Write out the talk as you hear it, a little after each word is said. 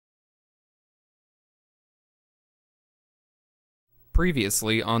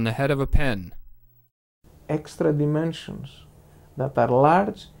Previously on the head of a pen. Extra dimensions that are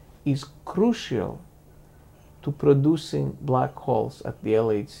large is crucial to producing black holes at the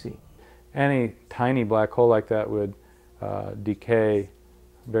LHC. Any tiny black hole like that would decay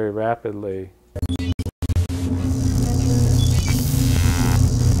very rapidly.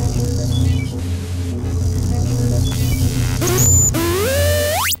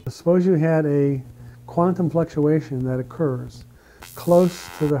 Suppose you had a quantum fluctuation that occurs close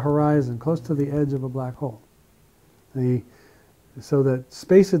to the horizon, close to the edge of a black hole. So that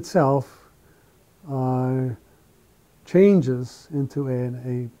space itself changes into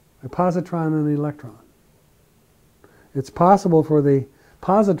a positron and an electron. It's possible for the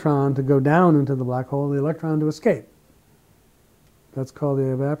positron to go down into the black hole and the electron to escape. That's called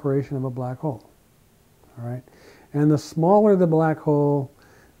the evaporation of a black hole. All right? And the smaller the black hole,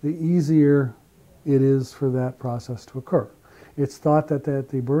 the easier it is for that process to occur. It's thought that at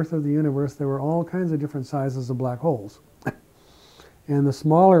the birth of the universe there were all kinds of different sizes of black holes. And the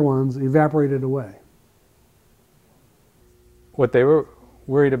smaller ones evaporated away. What they were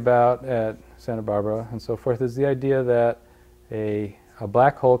worried about at Santa Barbara and so forth is the idea that a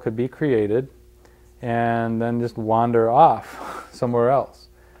black hole could be created and then just wander off somewhere else.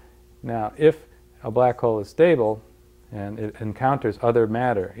 Now, if a black hole is stable and it encounters other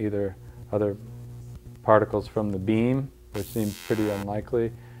matter, either other particles from the beam, which seems pretty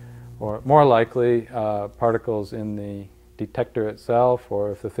unlikely, or more likely particles in the detector itself,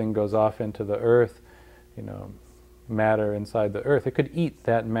 or if the thing goes off into the Earth, matter inside the Earth, it could eat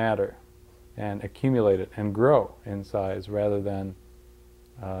that matter and accumulate it and grow in size rather than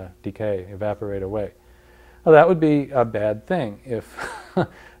decay, evaporate away. Well, that would be a bad thing if,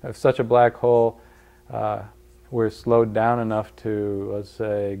 if such a black hole were slowed down enough to, let's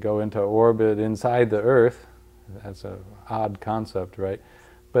say, go into orbit inside the Earth. That's an odd concept, right?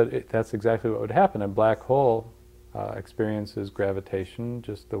 But that's exactly what would happen. A black hole experiences gravitation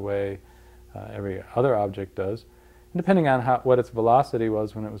just the way every other object does. And depending on what its velocity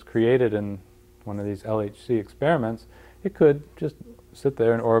was when it was created in one of these LHC experiments, it could just sit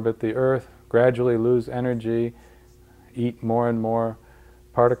there and orbit the Earth, gradually lose energy, eat more and more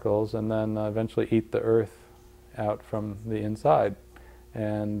particles, and then eventually eat the Earth out from the inside.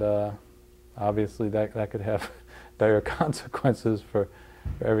 And obviously that could have dire consequences for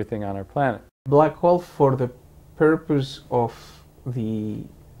everything on our planet. Black hole, for the purpose of the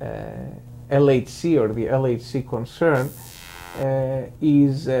LHC or the LHC concern,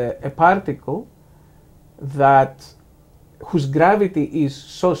 is a particle whose gravity is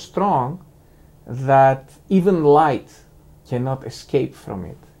so strong that even light cannot escape from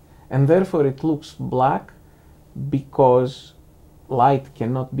it. And therefore it looks black because light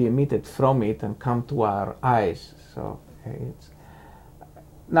cannot be emitted from it and come to our eyes. So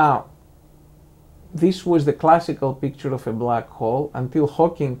now, this was the classical picture of a black hole until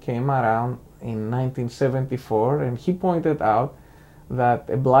Hawking came around in 1974, and he pointed out that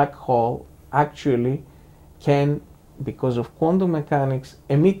a black hole actually can, because of quantum mechanics,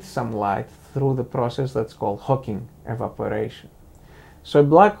 emit some light through the process that's called Hawking evaporation. So a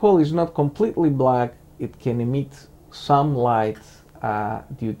black hole is not completely black, it can emit some light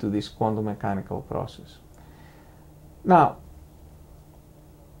due to this quantum mechanical process. Now,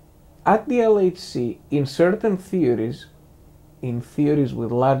 at the LHC, in certain theories, in theories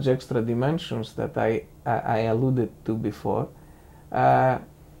with large extra dimensions that I alluded to before,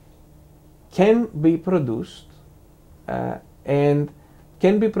 can be produced and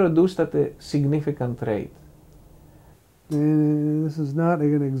can be produced at a significant rate. And this is not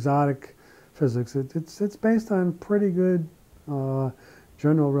an exotic physics. It's based on pretty good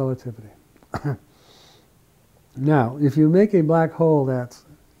general relativity. Now, if you make a black hole that's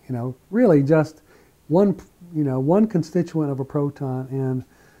really just one constituent of a proton and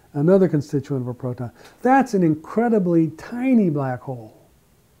another constituent of a proton, that's an incredibly tiny black hole,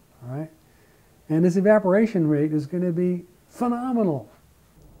 all right? And its evaporation rate is going to be phenomenal.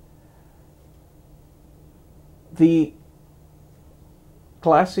 The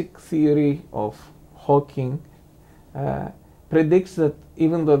classic theory of Hawking predicts that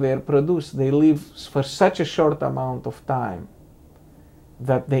even though they are produced, they live for such a short amount of time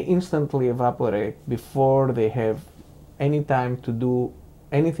that they instantly evaporate before they have any time to do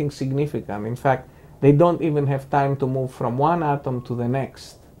anything significant. In fact, they don't even have time to move from one atom to the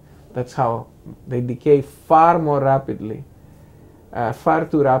next. That's how they decay far more rapidly, far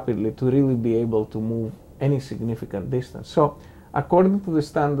too rapidly to really be able to move any significant distance. So, according to the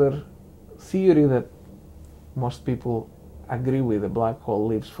standard theory that most people agree with, a black hole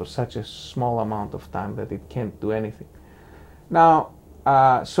lives for such a small amount of time that it can't do anything. Now,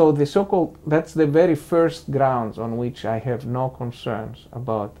 so the that's the very first grounds on which I have no concerns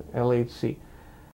about LHC.